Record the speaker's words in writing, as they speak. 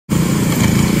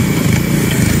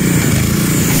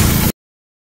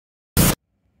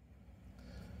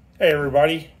Hey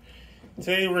everybody,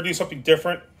 today we're going to do something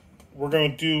different. We're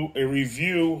going to do a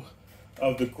review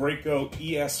of the Graco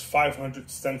ES500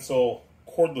 Stencil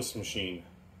cordless machine.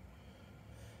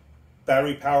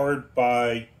 Battery powered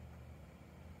by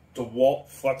DeWalt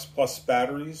Flex Plus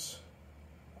batteries.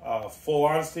 Full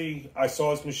honesty, I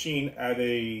saw this machine at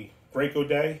a Graco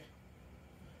day.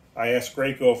 I asked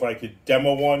Graco if I could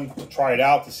demo one to try it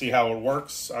out to see how it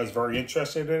works. I was very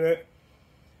interested in it,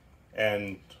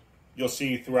 and you'll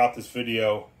see throughout this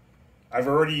video, I've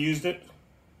already used it.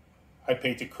 I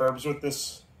painted curbs with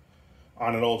this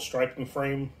on an old striping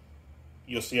frame.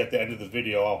 You'll see at the end of the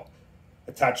video, I'll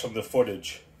attach some of the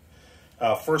footage.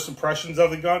 First impressions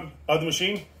of the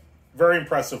machine, very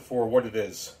impressive for what it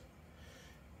is.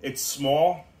 It's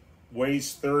small,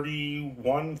 weighs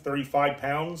 35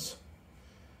 pounds.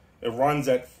 It runs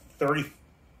at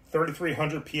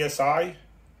 3,300 PSI.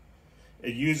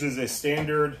 It uses a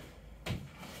standard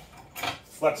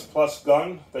Flex Plus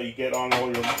gun that you get on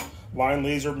all your line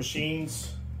laser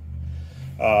machines.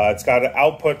 It's got an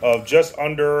output of just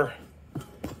under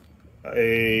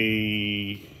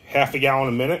a half a gallon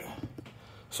a minute,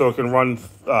 so it can run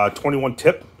 21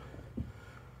 tip.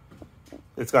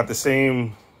 It's got the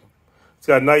same. It's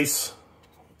got a nice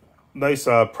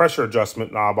pressure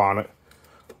adjustment knob on it.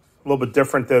 A little bit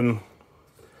different than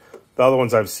the other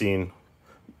ones I've seen.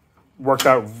 Worked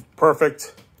out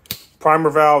perfect.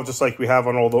 Primer valve, just like we have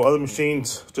on all the other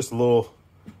machines, just a little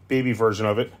baby version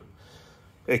of it.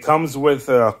 It comes with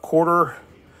a 1/4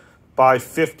 by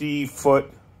 50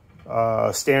 foot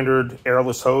standard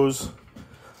airless hose.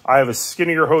 I have a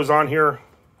skinnier hose on here.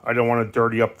 I don't want to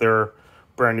dirty up their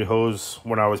brand new hose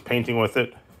when I was painting with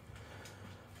it.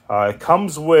 It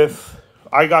comes with,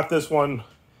 I got this one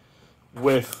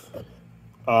with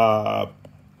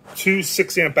 2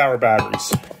 6 amp hour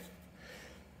batteries.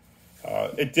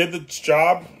 It did the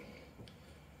job.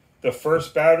 The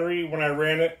first battery, when I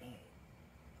ran it,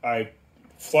 I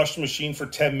flushed the machine for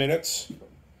 10 minutes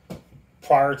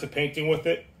prior to painting with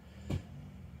it.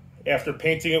 After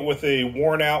painting it with a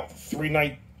worn out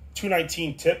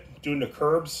 219 tip, doing the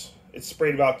curbs, it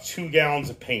sprayed about 2 gallons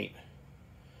of paint.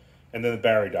 And then the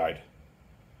battery died.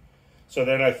 So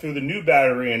then I threw the new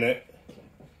battery in it,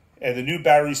 and the new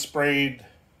battery sprayed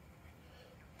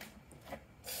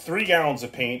 3 gallons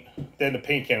of paint. Then the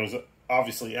paint can was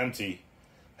obviously empty.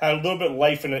 Had a little bit of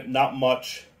life in it, not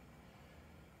much.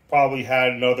 Probably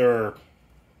had another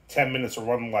 10 minutes of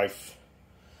run life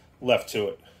left to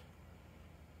it.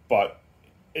 But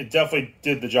it definitely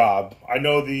did the job. I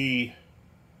know the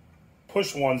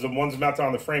push ones, the ones mounted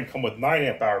on the frame, come with 9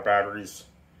 amp hour batteries,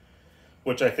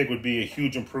 which I think would be a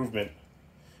huge improvement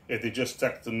if they just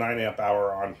stuck the 9 amp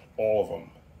hour on all of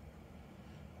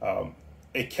them.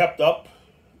 It kept up.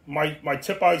 My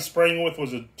tip I was spraying with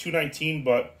was a 219,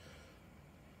 but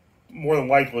more than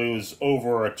likely it was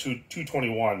over a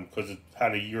 221 because it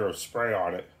had a year of spray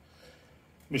on it.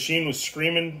 Machine was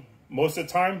screaming most of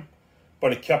the time,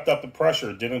 but it kept up the pressure.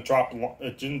 It didn't drop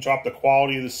the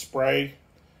quality of the spray.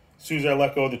 As soon as I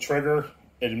let go of the trigger,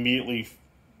 it immediately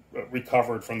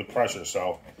recovered from the pressure,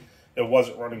 so it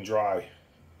wasn't running dry.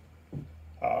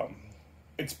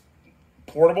 It's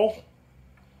portable.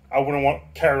 I wouldn't want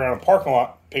to carry around a parking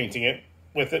lot painting it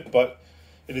with it, but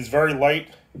it is very light.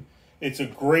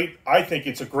 I think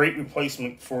it's a great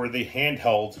replacement for the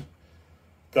handheld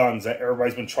guns that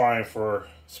everybody's been trying for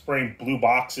spraying blue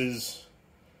boxes,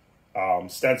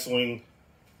 stenciling.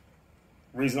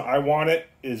 Reason I want it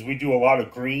is we do a lot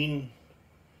of green,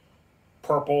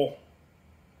 purple,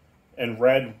 and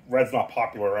red. Red's not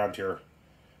popular around here.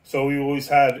 So we always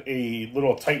had a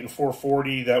little Titan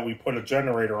 440 that we put a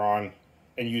generator on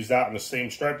and use that in the same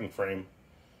striping frame.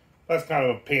 That's kind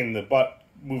of a pain in the butt,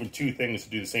 moving two things to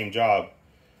do the same job.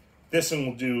 This one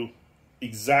will do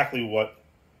exactly what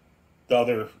the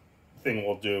other thing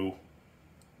will do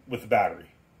with the battery.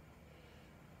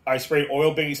 I spray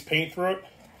oil-based paint through it.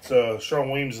 It's a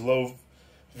Sherwin-Williams low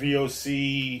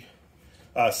VOC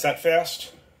set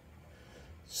fast.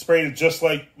 Sprayed it just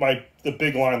like the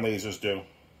big line lasers do.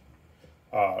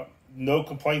 No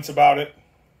complaints about it.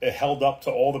 It held up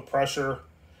to all the pressure.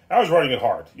 I was running it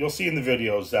hard. You'll see in the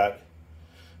videos that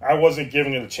I wasn't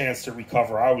giving it a chance to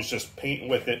recover. I was just painting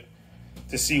with it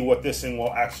to see what this thing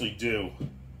will actually do.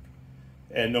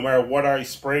 And no matter what I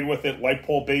sprayed with it, light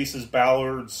pole bases,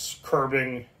 ballards,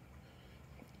 curbing,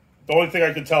 the only thing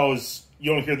I could tell is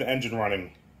you don't hear the engine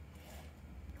running.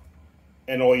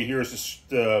 And all you hear is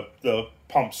the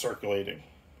pump circulating.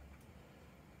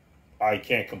 I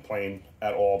can't complain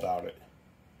at all about it.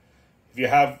 If you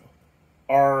have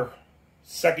our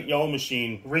second yellow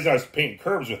machine, the reason I was painting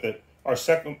curbs with it, our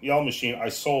second yellow machine I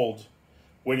sold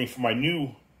waiting for my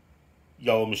new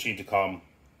yellow machine to come.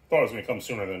 Thought it was going to come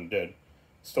sooner than it did.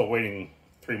 Still waiting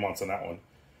 3 months on that one.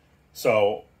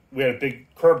 So we had a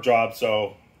big curb job,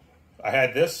 so I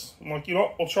had this. I'm like, you know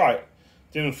what, we'll try it.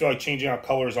 Didn't feel like changing out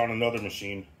colors on another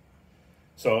machine.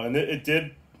 So, and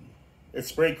it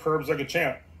sprayed curbs like a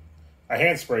champ. I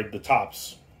hand sprayed the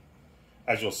tops,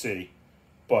 as you'll see.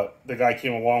 But the guy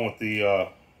came along with the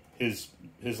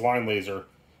his line laser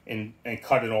and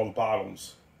cut in all the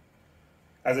bottoms.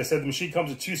 As I said, the machine comes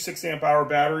with two 6 amp hour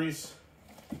batteries.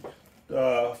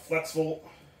 Flex volt.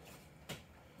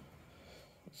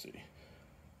 Let's see.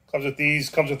 Comes with these.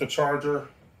 Comes with the charger.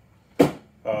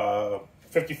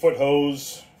 50-foot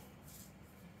hose.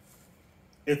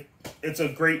 It's a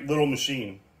great little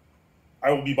machine.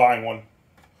 I will be buying one.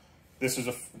 This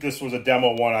was a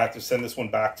demo one. I have to send this one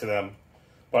back to them,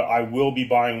 but I will be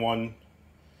buying one.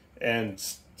 And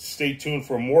stay tuned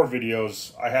for more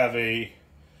videos. I have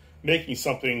making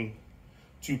something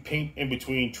to paint in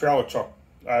between trailer truck.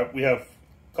 We have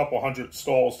a couple hundred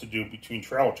stalls to do between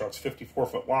trailer trucks,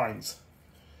 54-foot lines.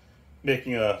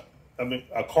 Making a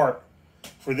cart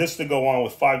for this to go on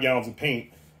with 5 gallons of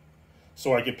paint,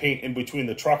 so I can paint in between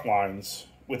the truck lines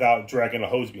without dragging a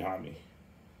hose behind me.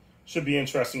 Should be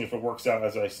interesting if it works out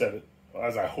as I said it,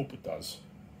 as I hope it does.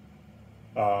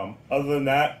 Other than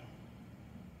that,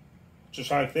 just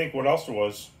trying to think what else there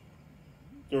was.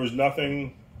 There was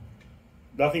nothing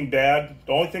bad.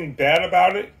 The only thing bad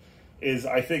about it is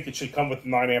I think it should come with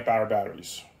 9 amp hour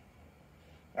batteries.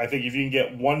 I think if you can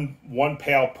get one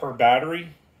pail per battery,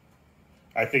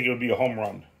 I think it would be a home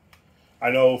run. I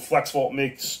know FlexVolt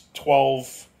makes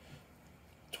 12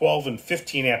 and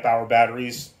 15 amp hour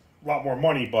batteries, a lot more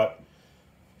money, but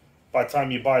by the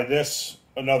time you buy this,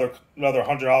 another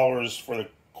 $100 for the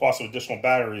cost of additional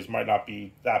batteries might not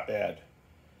be that bad.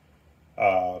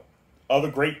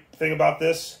 Other great thing about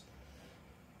this,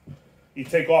 you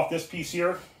take off this piece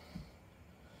here,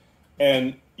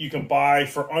 and you can buy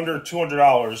for under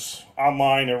 $200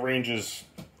 online. It ranges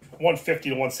 $150 to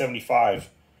 $175.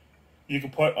 You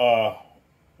can put a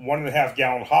 1.5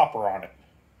 gallon hopper on it,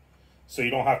 so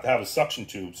you don't have to have a suction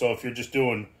tube. So if you're just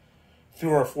doing 3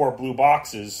 or 4 blue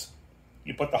boxes,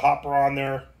 you put the hopper on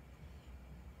there,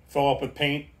 fill up with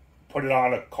paint, put it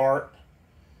on a cart,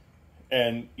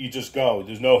 and you just go.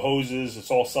 There's no hoses. It's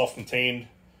all self-contained.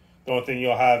 The only thing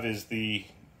you'll have is the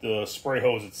spray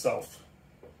hose itself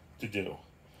to do,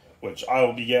 which I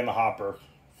will be getting a hopper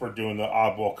for doing the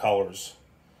oddball colors.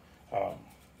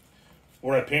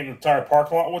 Would I paint an entire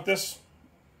parking lot with this?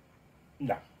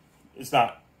 No, it's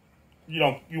not.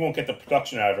 You won't get the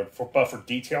production out of it, but for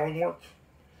detailing work,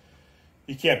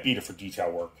 you can't beat it for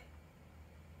detail work.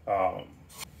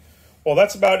 Well,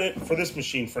 that's about it for this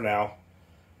machine for now.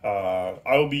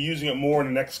 I will be using it more in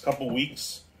the next couple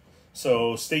weeks,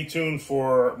 so stay tuned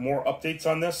for more updates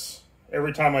on this.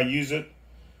 Every time I use it,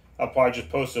 I'll probably just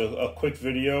post a quick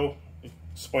video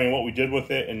explaining what we did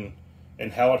with it and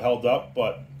how it held up.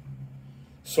 But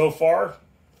so far,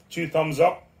 2 thumbs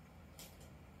up.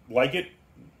 Like it.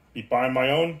 Be buying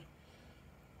my own.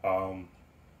 I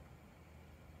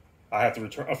have to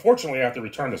return. Unfortunately, I have to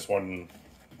return this one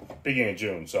beginning of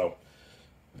June. So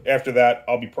after that,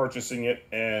 I'll be purchasing it,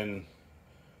 and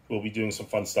we'll be doing some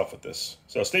fun stuff with this.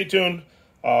 So stay tuned.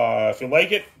 If you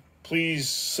like it, please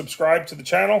subscribe to the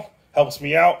channel. Helps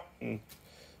me out, and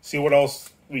see what else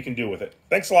we can do with it.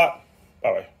 Thanks a lot.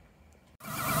 Bye-bye.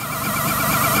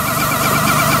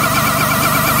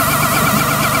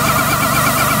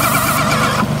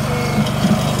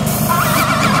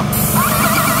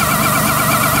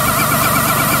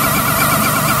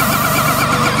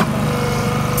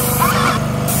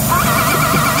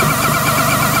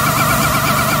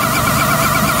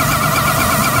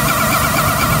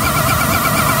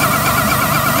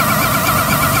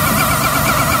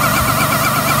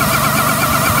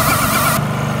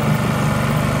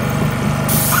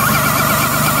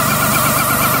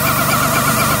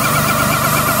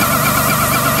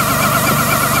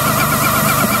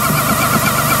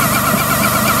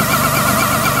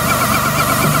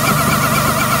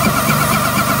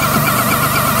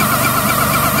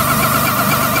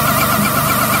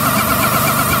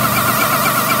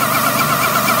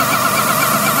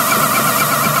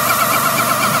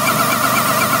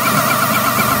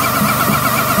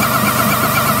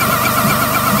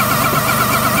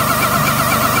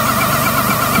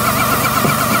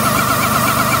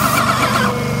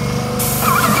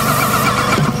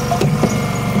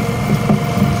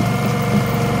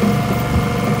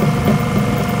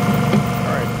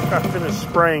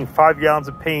 Spraying 5 gallons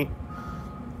of paint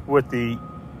with the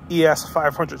ES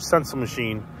 500 Stencil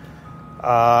machine.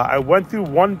 I went through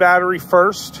one battery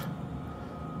first,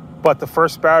 But the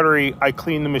first battery, I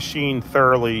cleaned the machine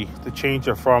thoroughly to change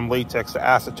it from latex to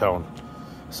acetone.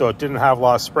 So it didn't have a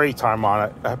lot of spray time on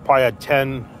it. I probably had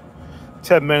 10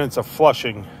 minutes of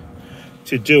flushing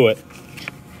to do it.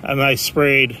 And I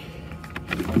sprayed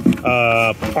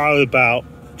probably about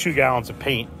 2 gallons of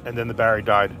paint, and then the battery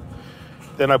died.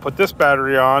 Then I put this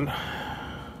battery on.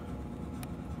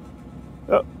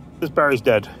 Oh, this battery's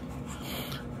dead.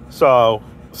 So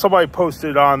somebody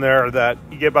posted on there that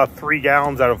you get about 3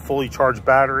 gallons out of a fully charged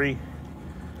battery.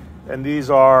 And these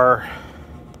are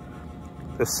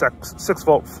the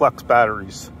 6-volt flex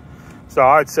batteries. So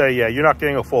I'd say, yeah, you're not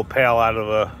getting a full pail out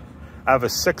of a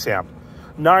 6 amp.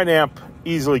 9 amp,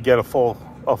 easily get a full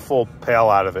pail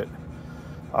out of it.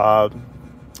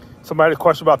 Somebody had a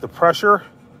question about the pressure.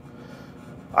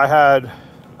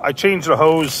 I changed the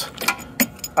hose.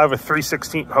 I have a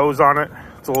 3/16 hose on it.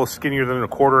 It's a little skinnier than a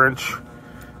 1/4 inch,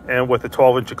 and with a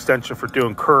 12-inch extension for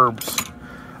doing curbs.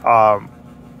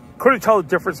 Couldn't tell the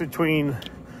difference between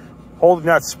holding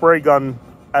that spray gun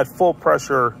at full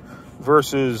pressure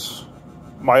versus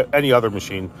any other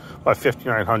machine, my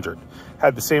 5900.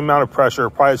 Had the same amount of pressure,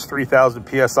 probably has 3,000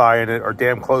 PSI in it, or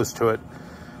damn close to it.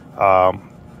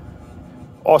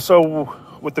 Also,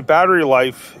 with the battery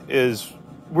life is,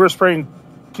 we're spraying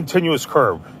continuous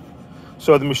curb.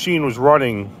 So the machine was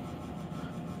running,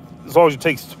 as long as it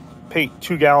takes paint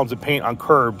 2 gallons of paint on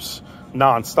curbs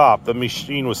non-stop, the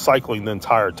machine was cycling the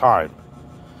entire time.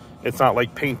 It's not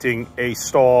like painting a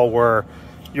stall where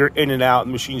you're in and out and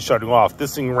the machine's shutting off.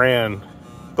 This thing ran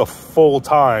the full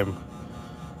time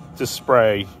to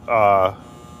spray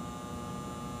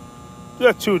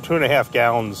 2.5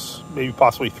 gallons, maybe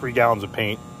possibly 3 gallons of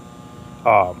paint.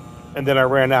 And then I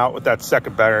ran out with that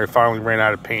second battery. I finally ran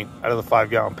out of paint out of the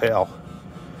 5-gallon pail.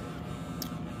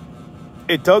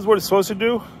 It does what it's supposed to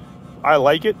do. I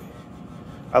like it.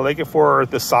 I like it for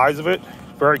the size of it.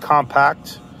 Very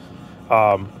compact.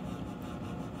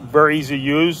 Very easy to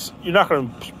use. You're not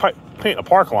going to paint a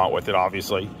parking lot with it,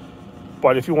 obviously.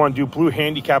 But if you want to do blue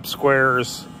handicap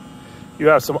squares, you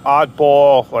have some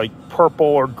oddball, like purple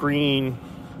or green,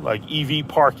 like EV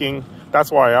parking. That's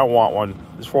why I want one,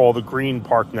 is for all the green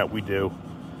parking that we do.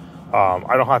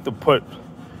 I don't have to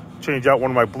change out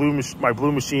one of my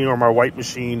blue machine or my white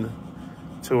machine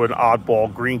to an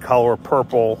oddball green color,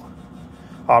 purple.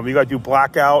 You got to do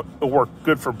blackout. It'll work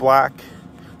good for black.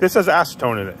 This has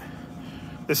acetone in it.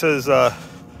 This is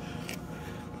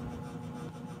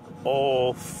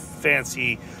all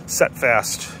fancy set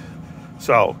fast.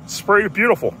 So sprayed it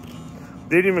beautiful.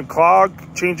 Didn't even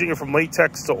clog. Changing it from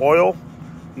latex to oil,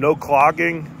 no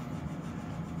clogging.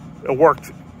 It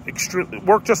worked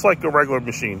just like a regular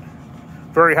machine.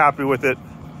 Very happy with it.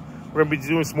 We're gonna be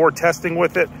doing some more testing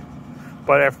with it,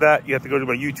 but after that, you have to go to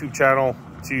my YouTube channel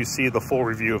to see the full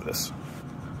review of this.